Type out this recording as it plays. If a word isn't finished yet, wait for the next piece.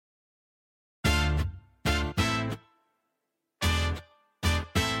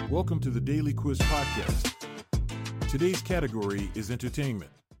Welcome to the Daily Quiz Podcast. Today's category is entertainment.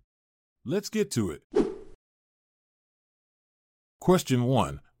 Let's get to it. Question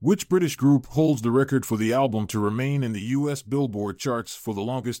 1. Which British group holds the record for the album to remain in the US Billboard charts for the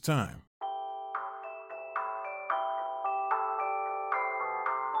longest time?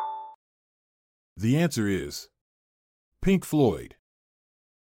 The answer is Pink Floyd.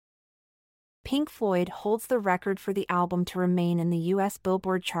 Pink Floyd holds the record for the album to remain in the US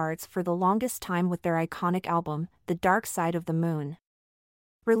Billboard charts for the longest time with their iconic album, The Dark Side of the Moon.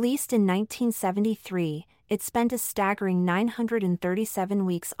 Released in 1973, it spent a staggering 937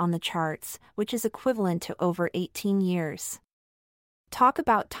 weeks on the charts, which is equivalent to over 18 years. Talk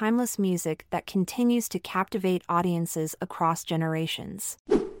about timeless music that continues to captivate audiences across generations.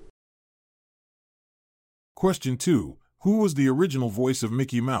 Question 2. Who was the original voice of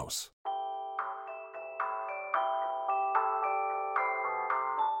Mickey Mouse?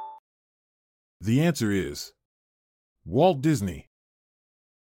 The answer is Walt Disney.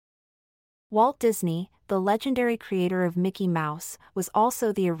 Walt Disney, the legendary creator of Mickey Mouse, was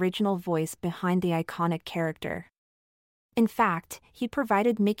also the original voice behind the iconic character. In fact, he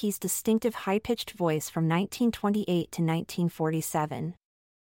provided Mickey's distinctive high-pitched voice from 1928 to 1947.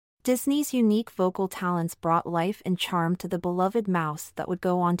 Disney's unique vocal talents brought life and charm to the beloved mouse that would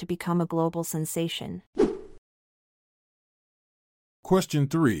go on to become a global sensation. Question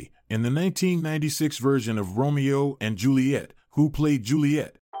 3. In the 1996 version of Romeo and Juliet, who played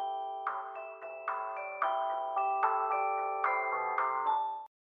Juliet?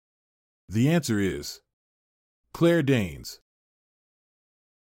 The answer is Claire Danes.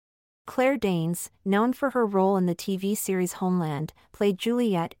 Claire Danes, known for her role in the TV series Homeland, played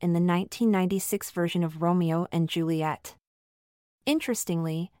Juliet in the 1996 version of Romeo and Juliet.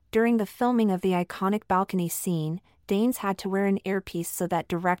 Interestingly, during the filming of the iconic balcony scene, Danes had to wear an earpiece so that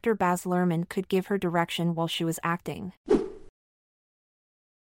director Baz Luhrmann could give her direction while she was acting.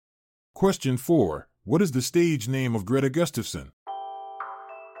 Question 4. What is the stage name of Greta Gustafson?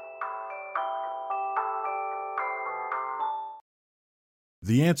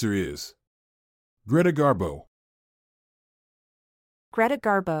 The answer is Greta Garbo. Greta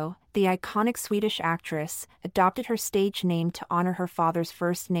Garbo, the iconic Swedish actress, adopted her stage name to honor her father's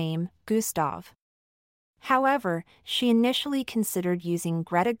first name, Gustav. However, she initially considered using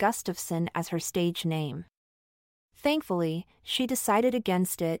Greta Gustafsson as her stage name. Thankfully, she decided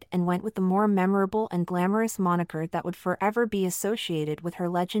against it and went with the more memorable and glamorous moniker that would forever be associated with her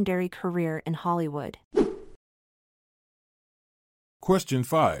legendary career in Hollywood. Question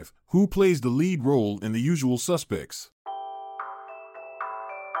 5. Who plays the lead role in The Usual Suspects?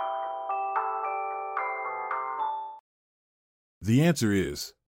 The answer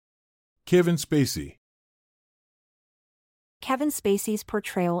is Kevin Spacey. Kevin Spacey's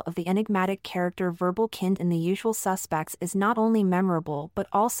portrayal of the enigmatic character Verbal Kint in The Usual Suspects is not only memorable but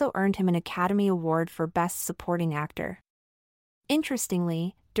also earned him an Academy Award for Best Supporting Actor.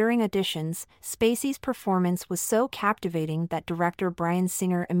 Interestingly, during auditions, Spacey's performance was so captivating that director Bryan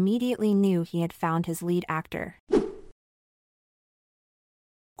Singer immediately knew he had found his lead actor.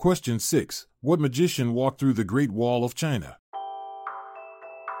 Question 6. What magician walked through the Great Wall of China?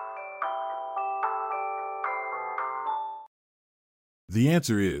 The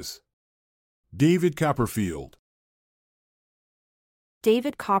answer is David Copperfield.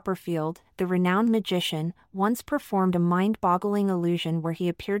 David Copperfield, the renowned magician, once performed a mind-boggling illusion where he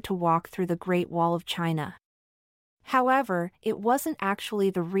appeared to walk through the Great Wall of China. However, it wasn't actually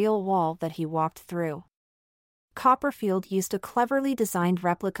the real wall that he walked through. Copperfield used a cleverly designed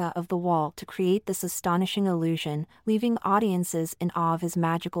replica of the wall to create this astonishing illusion, leaving audiences in awe of his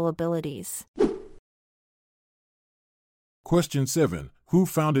magical abilities. Question 7. Who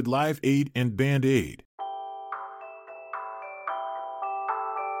founded Live Aid and Band Aid?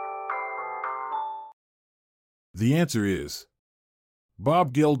 The answer is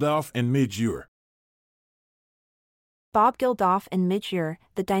Bob Geldof and Midge Ure. Bob Geldof and Midge Ure,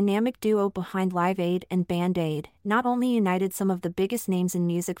 the dynamic duo behind Live Aid and Band Aid, not only united some of the biggest names in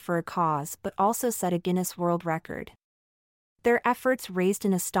music for a cause but also set a Guinness World Record. Their efforts raised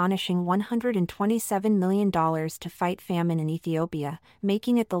an astonishing $127 million to fight famine in Ethiopia,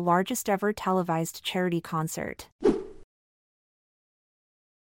 making it the largest ever televised charity concert.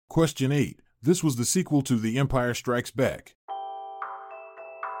 Question 8. This was the sequel to The Empire Strikes Back.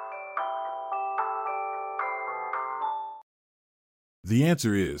 The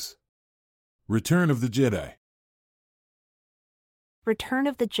answer is Return of the Jedi. Return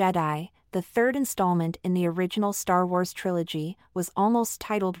of the Jedi, the third installment in the original Star Wars trilogy, was almost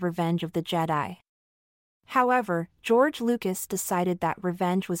titled Revenge of the Jedi. However, George Lucas decided that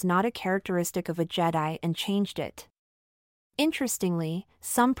revenge was not a characteristic of a Jedi and changed it. Interestingly,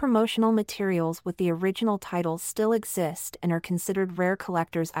 some promotional materials with the original title still exist and are considered rare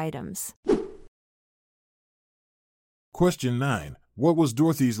collector's items. Question 9. What was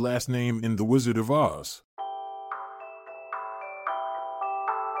Dorothy's last name in The Wizard of Oz?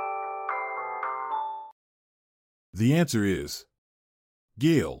 The answer is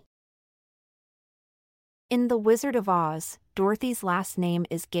Gale. In The Wizard of Oz, Dorothy's last name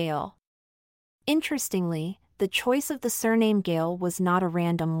is Gale. Interestingly, the choice of the surname Gale was not a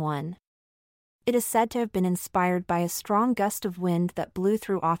random one. It is said to have been inspired by a strong gust of wind that blew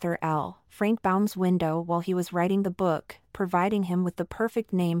through author L. Frank Baum's window while he was writing the book, providing him with the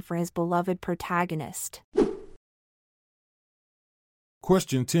perfect name for his beloved protagonist.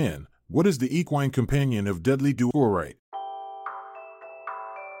 Question 10. What is the equine companion of Dudley Do-Right?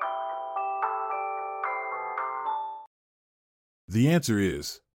 The answer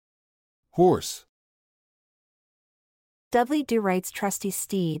is horse. Dudley Do-Right's trusty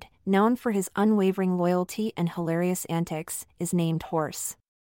steed, known for his unwavering loyalty and hilarious antics, is named Horse.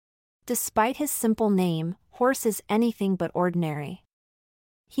 Despite his simple name, Horse is anything but ordinary.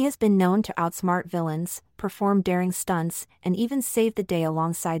 He has been known to outsmart villains, perform daring stunts, and even save the day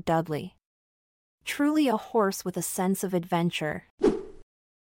alongside Dudley. Truly a horse with a sense of adventure.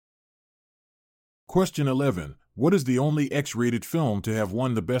 Question 11. What is the only X-rated film to have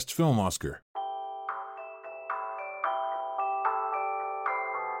won the Best Film Oscar?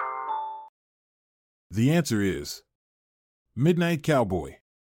 The answer is Midnight Cowboy.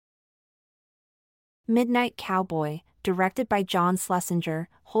 Midnight Cowboy, directed by John Schlesinger,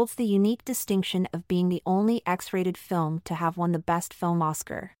 holds the unique distinction of being the only X-rated film to have won the Best Film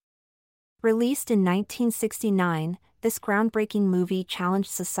Oscar. Released in 1969, this groundbreaking movie challenged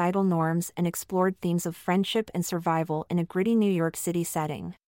societal norms and explored themes of friendship and survival in a gritty New York City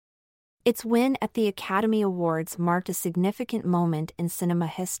setting. Its win at the Academy Awards marked a significant moment in cinema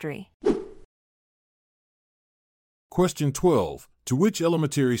history. Question 12. To which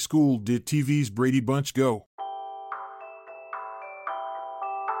elementary school did TV's Brady Bunch go?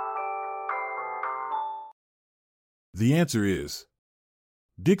 The answer is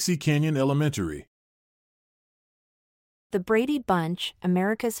Dixie Canyon Elementary. The Brady Bunch,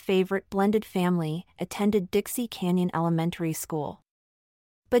 America's favorite blended family, attended Dixie Canyon Elementary School.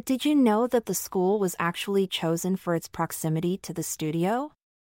 But did you know that the school was actually chosen for its proximity to the studio?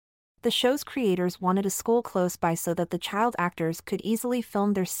 The show's creators wanted a school close by so that the child actors could easily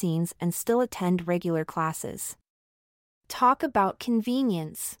film their scenes and still attend regular classes. Talk about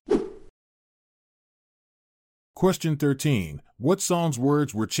convenience. Question 13. What song's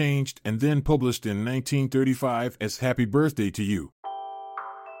words were changed and then published in 1935 as Happy Birthday to You?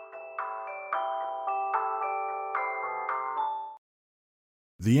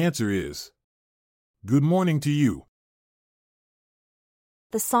 The answer is Good Morning to You.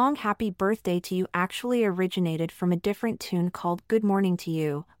 The song Happy Birthday to You actually originated from a different tune called Good Morning to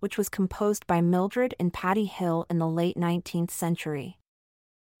You, which was composed by Mildred and Patty Hill in the late 19th century.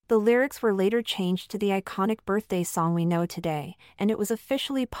 The lyrics were later changed to the iconic birthday song we know today, and it was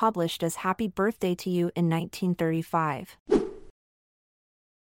officially published as Happy Birthday to You in 1935.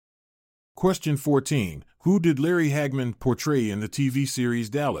 Question 14. Who did Larry Hagman portray in the TV series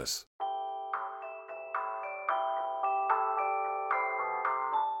Dallas?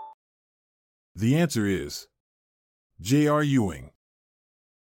 The answer is J.R. Ewing.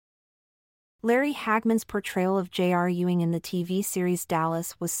 Larry Hagman's portrayal of J.R. Ewing in the TV series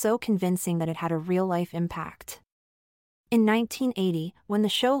Dallas was so convincing that it had a real-life impact. In 1980, when the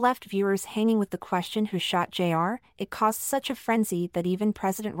show left viewers hanging with the question who shot J.R., it caused such a frenzy that even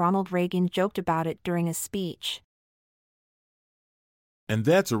President Ronald Reagan joked about it during a speech. And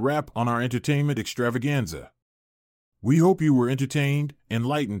that's a wrap on our entertainment extravaganza. We hope you were entertained,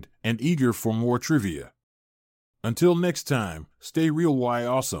 enlightened, and eager for more trivia. Until next time, stay real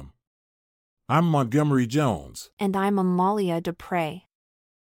awesome. I'm Montgomery Jones. And I'm Amalia Dupre.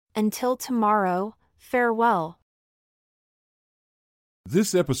 Until tomorrow, farewell.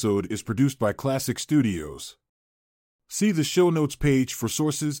 This episode is produced by Classic Studios. See the show notes page for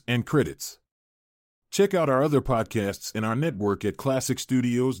sources and credits. Check out our other podcasts in our network at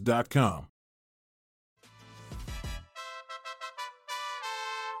classicstudios.com.